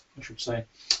order, I should say.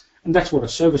 And that's what a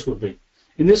service would be.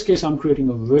 In this case, I'm creating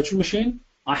a virtual machine.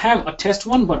 I have a test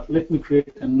one, but let me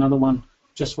create another one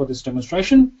just for this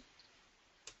demonstration.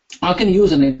 I can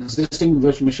use an existing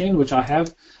virtual machine, which I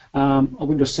have, a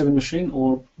Windows 7 machine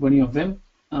or any of them.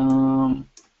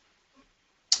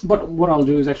 But what I'll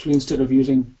do is actually, instead of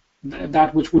using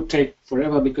that, which would take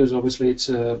forever because obviously it's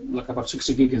like about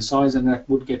 60 gig in size and that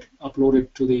would get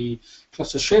uploaded to the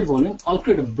cluster shared volume, I'll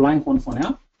create a blank one for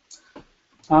now.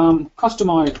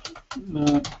 Customize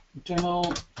demo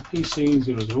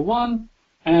PC001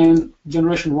 and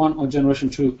generation 1 or generation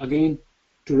 2. Again,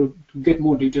 to get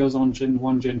more details on Gen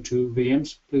 1, Gen 2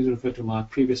 VMs, please refer to my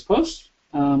previous posts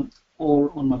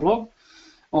or on my blog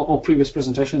or previous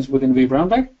presentations within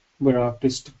vBrownBag, where I've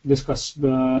discussed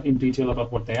in detail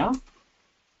about what they are.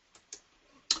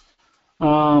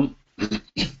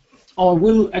 Or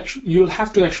you'll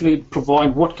have to actually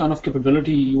provide what kind of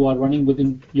capability you are running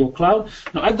within your cloud.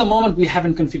 Now, at the moment, we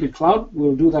haven't configured cloud.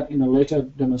 We'll do that in a later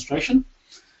demonstration.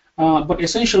 But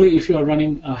essentially, if you are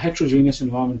running a heterogeneous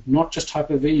environment, not just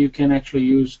Hyper-V, you can actually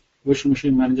use Virtual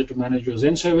Machine Manager to manage your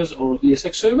Xen servers or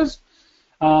ESX servers.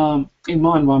 In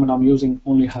my environment, I'm using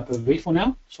only Hyper-V for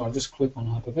now, so I'll just click on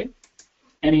Hyper-V.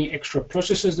 Any extra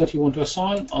processors that you want to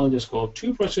assign, I'll just go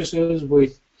 2 processors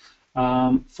with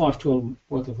 512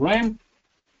 worth of RAM.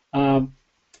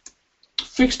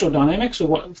 Fixed or dynamic, so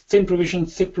what thin provision,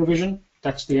 thick provision,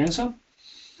 that's the answer.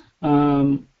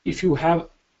 If you have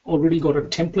already got a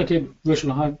templated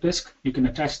virtual hard disk, you can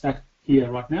attach that here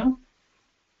right now.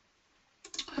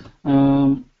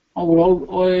 I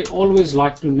would always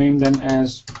like to name them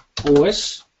as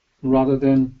OS rather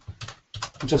than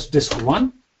just disk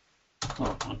 1.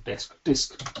 Oh, not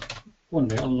disk. One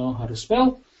day I'll know how to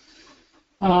spell.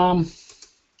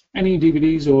 Any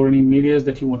DVDs or any medias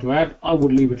that you want to add, I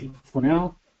would leave it for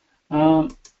now.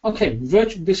 Okay,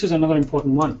 this is another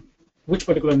important one. Which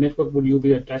particular network would you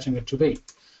be attaching it to be?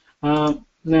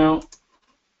 Now,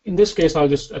 in this case, I'll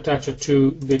just attach it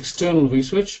to the external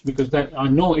vSwitch because that I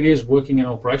know it is working and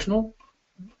operational,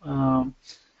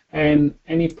 and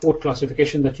any port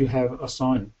classification that you have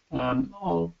assigned.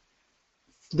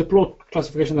 The port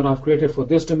classification that I've created for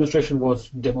this demonstration was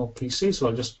demo PC, so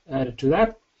I'll just add it to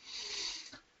that.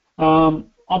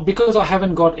 Because I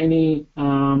haven't got any,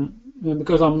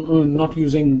 because I'm not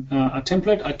using a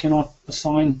template, I cannot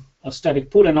assign a static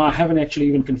pool, and I haven't actually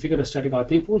even configured a static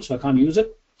IP pool, so I can't use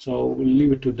it. So we'll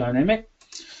leave it to dynamic.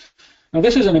 Now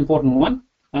this is an important one.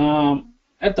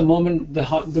 At the moment, the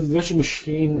virtual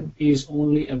machine is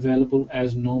only available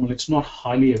as normal. It's not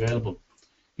highly available.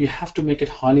 You have to make it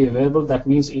highly available. That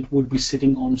means it would be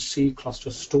sitting on C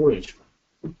cluster storage.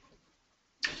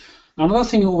 Another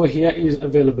thing over here is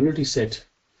availability set.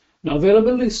 Now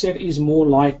availability set is more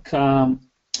like a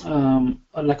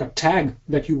tag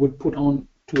that you would put on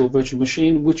to a virtual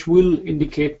machine, which will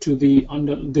indicate to the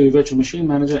virtual machine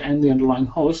manager and the underlying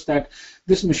host that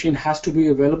this machine has to be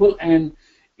available, and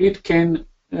it can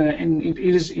and it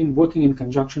is working in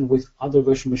conjunction with other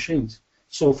virtual machines.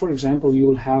 So, for example, you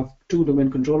will have 2 domain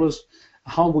controllers.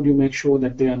 How would you make sure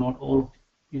that they are not all,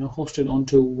 hosted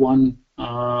onto one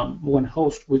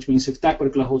host? Which means if that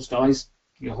particular host dies,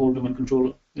 your whole domain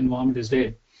controller environment is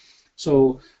dead.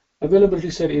 So, availability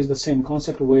set is the same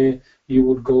concept where you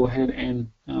would go ahead and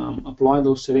apply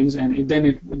those settings, and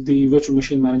the virtual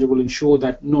machine manager will ensure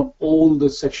that not all the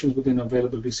sections within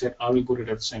availability set are rebooted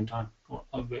at the same time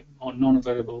or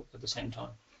non-available at the same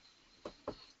time.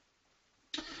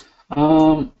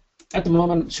 At the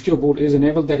moment, Secure Boot is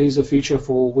enabled. That is a feature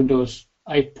for Windows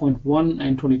 8.1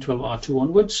 and 2012 R2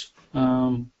 onwards.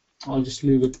 I'll just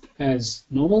leave it as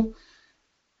normal.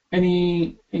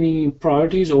 Any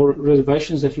priorities or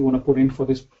reservations that you want to put in for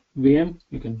this VM,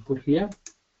 you can put here.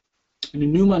 Any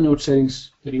NUMA node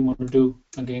settings that you want to do,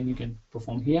 again, you can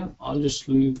perform here. I'll just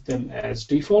leave them as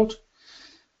default,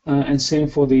 and same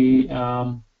for the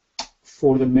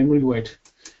memory weight.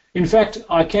 In fact,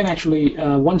 I can actually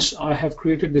once I have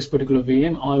created this particular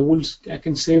VM, I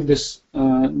can save these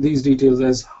details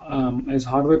as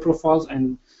hardware profiles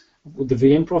and with the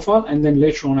VM profile, and then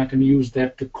later on I can use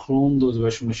that to clone those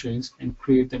virtual machines and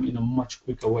create them in a much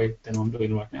quicker way than I'm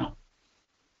doing right now.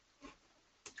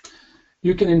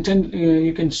 You can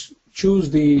choose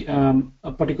the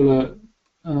a particular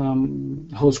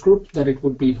host group that it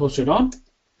would be hosted on.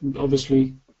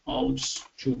 Obviously, I'll just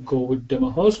go with demo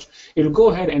host. It'll go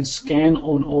ahead and scan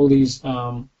on all these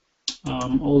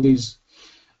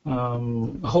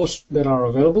hosts that are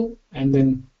available, and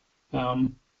then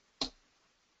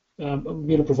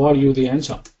provide you the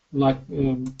answer.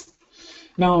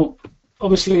 Now,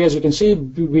 obviously, as you can see,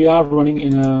 we are running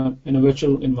in a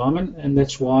virtual environment, and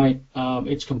that's why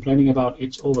it's complaining about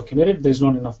it's overcommitted. There's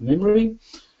not enough memory.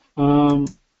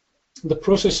 The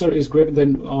processor is greater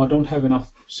than, or don't have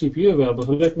enough CPU available.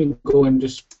 So let me go and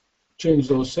just change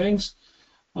those settings.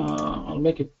 I'll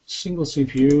make it single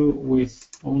CPU with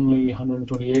only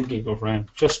 128 gig of RAM,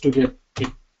 just to get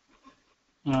it.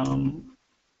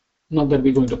 Not that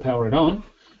we're going to power it on,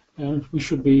 and we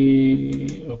should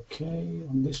be okay.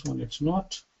 On this one, it's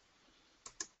not.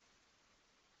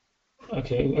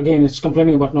 Okay, again, it's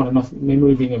complaining about not enough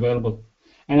memory being available,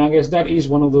 and I guess that is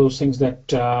one of those things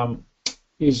that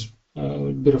is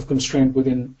a bit of constraint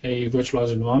within a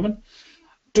virtualized environment.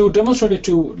 To demonstrate it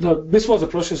this was a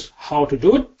process how to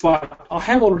do it, but I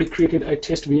have already created a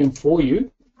test VM for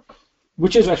you,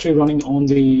 which is actually running on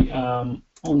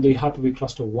the Hyper-V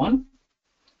Cluster 1.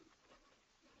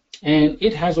 And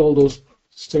it has all those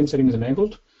same settings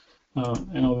enabled,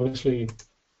 and obviously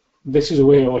this is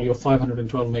where all your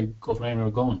 512 meg of RAM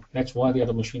are gone. That's why the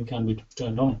other machine can't be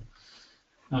turned on.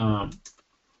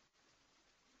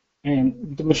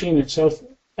 And the machine itself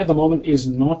at the moment is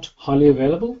not highly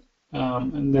available,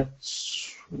 and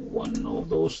that's one of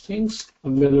those things.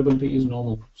 Availability is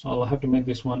normal, so I'll have to make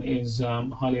this one is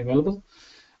highly available.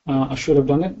 I should have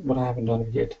done it, but I haven't done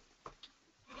it yet.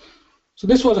 So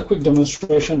this was a quick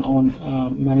demonstration on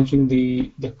managing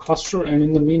the cluster, and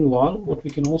in the meanwhile, what we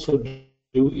can also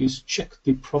do is check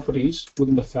the properties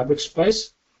within the fabric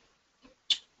space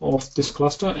of this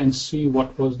cluster and see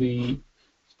what was the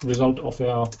result of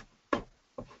our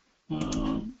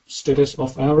status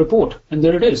of our report. And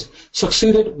there it is,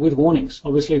 succeeded with warnings.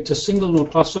 Obviously, it's a single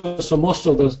node cluster, so most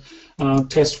of the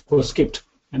tests were skipped,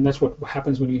 and that's what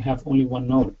happens when you have only one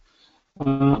node.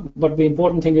 But the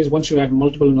important thing is once you add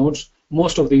multiple nodes,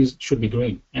 most of these should be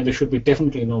green, and there should be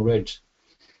definitely no reds.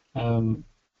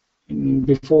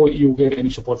 Before you get any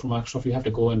support from Microsoft, you have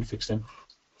to go and fix them.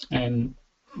 And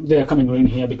they are coming green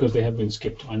here because they have been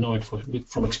skipped. I know it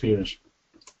from experience.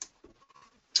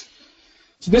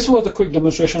 So this was a quick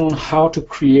demonstration on how to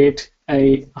create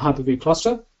a Hyper-V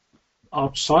cluster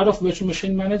outside of Virtual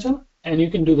Machine Manager, and you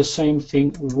can do the same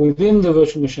thing within the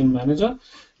Virtual Machine Manager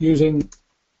using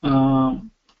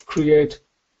create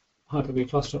Hyper-V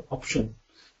cluster option.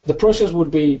 The process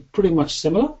would be pretty much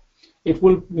similar. It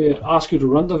will ask you to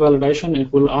run the validation.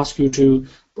 It will ask you to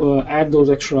add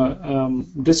those extra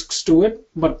disks to it,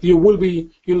 but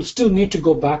you'll still need to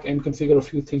go back and configure a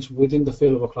few things within the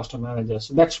failover cluster manager.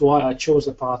 So that's why I chose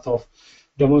the path of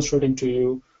demonstrating to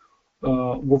you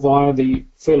via the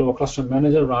failover cluster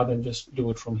manager rather than just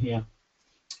do it from here.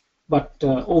 But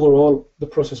overall, the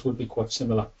process will be quite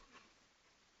similar.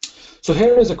 So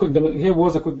here was a quick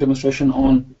demonstration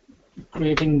on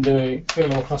creating the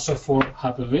failover cluster for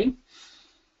Hyper-V.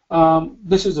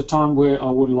 This is the time where I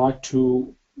would like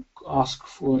to ask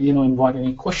for, invite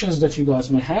any questions that you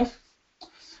guys may have.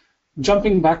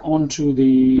 Jumping back onto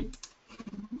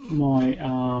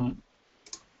my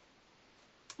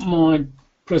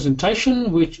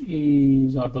presentation, which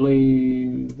is, I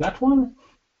believe, that one.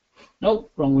 No,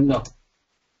 wrong window.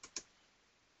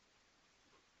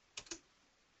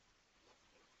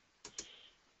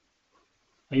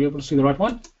 Are you able to see the right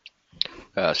one?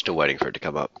 Still waiting for it to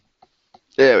come up.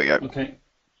 There we go. Okay.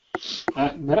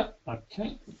 Better?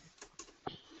 Okay.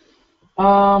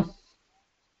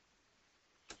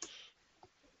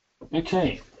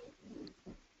 Okay.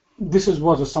 This is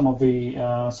what are some of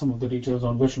the details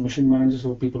on Virtual Machine Managers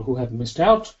for people who have missed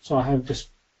out. So I have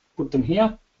just put them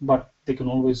here, but they can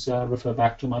always refer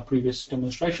back to my previous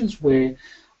demonstrations where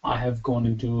I have gone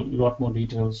into a lot more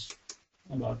details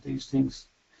about these things.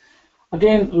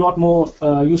 Again, a lot more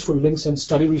useful links and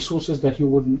study resources that you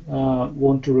would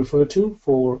want to refer to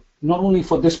for not only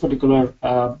for this particular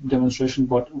demonstration,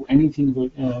 but anything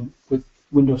with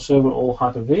Windows Server or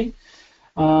Hyper-V.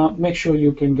 Make sure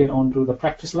you can get onto the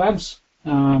practice labs.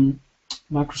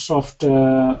 Microsoft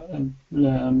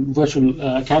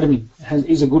Virtual Academy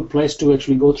is a good place to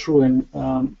actually go through and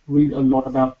read a lot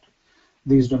about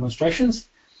these demonstrations.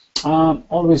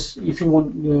 Always, if you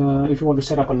want to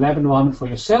set up a lab environment for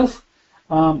yourself,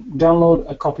 download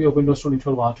a copy of Windows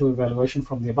 2012 R2 evaluation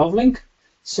from the above link.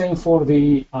 Same for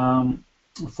the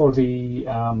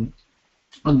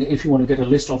if you want to get a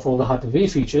list of all the Hyper-V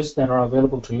features that are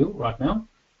available to you right now,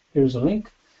 here's a link.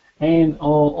 And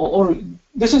or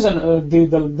this is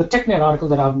the TechNet article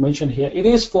that I've mentioned here. It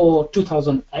is for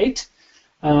 2008,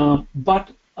 but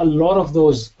a lot of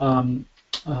those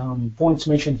points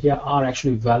mentioned here are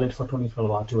actually valid for 2012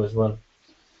 R2 as well.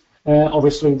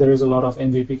 Obviously, there is a lot of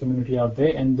MVP community out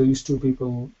there, and these two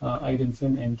people, Aidan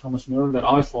Finn and Thomas Muir, that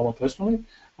I follow personally,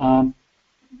 I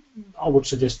would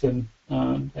suggest them,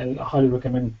 and I highly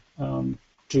recommend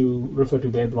to refer to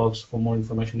their blogs for more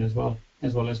information as well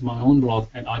as my own blog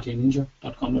at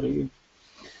itninja.com.au.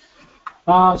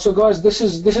 So, guys, this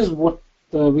is what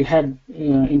we had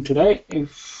in today.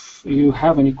 If you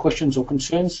have any questions or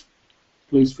concerns,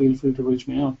 please feel free to reach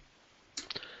me out.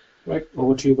 Right,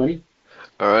 over to you, buddy.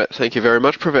 All right, thank you very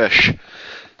much, Pravesh.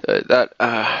 That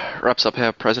wraps up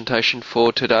our presentation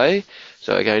for today.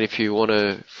 So again, if you want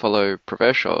to follow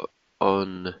Pravesh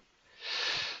on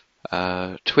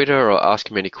Twitter or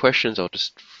ask him any questions, I'll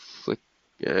just flick,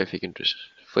 if you can just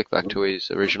flick back to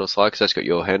his original slide, because that's got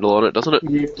your handle on it, doesn't it?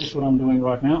 Yep, that's what I'm doing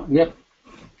right now. Yep.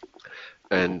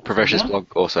 And Pravesh's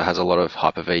blog also has a lot of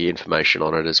Hyper-V information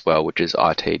on it as well, which is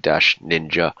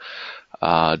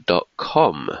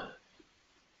it-ninja.com.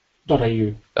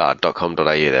 .au. .com.au,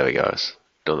 there we go.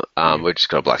 We just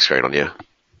got a black screen on your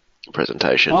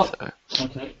presentation. Oh, so.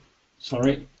 okay.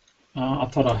 Sorry. I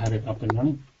thought I had it up and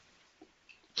running.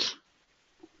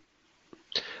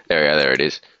 There we go, there it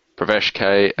is. Pravesh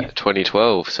K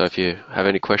 2012. So if you have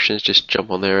any questions, just jump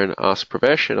on there and ask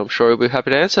Pravesh, and I'm sure he'll be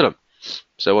happy to answer them.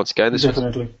 So once again, this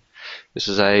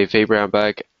is a vBrown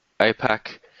Bag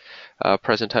APAC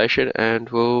presentation, and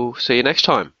we'll see you next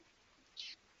time.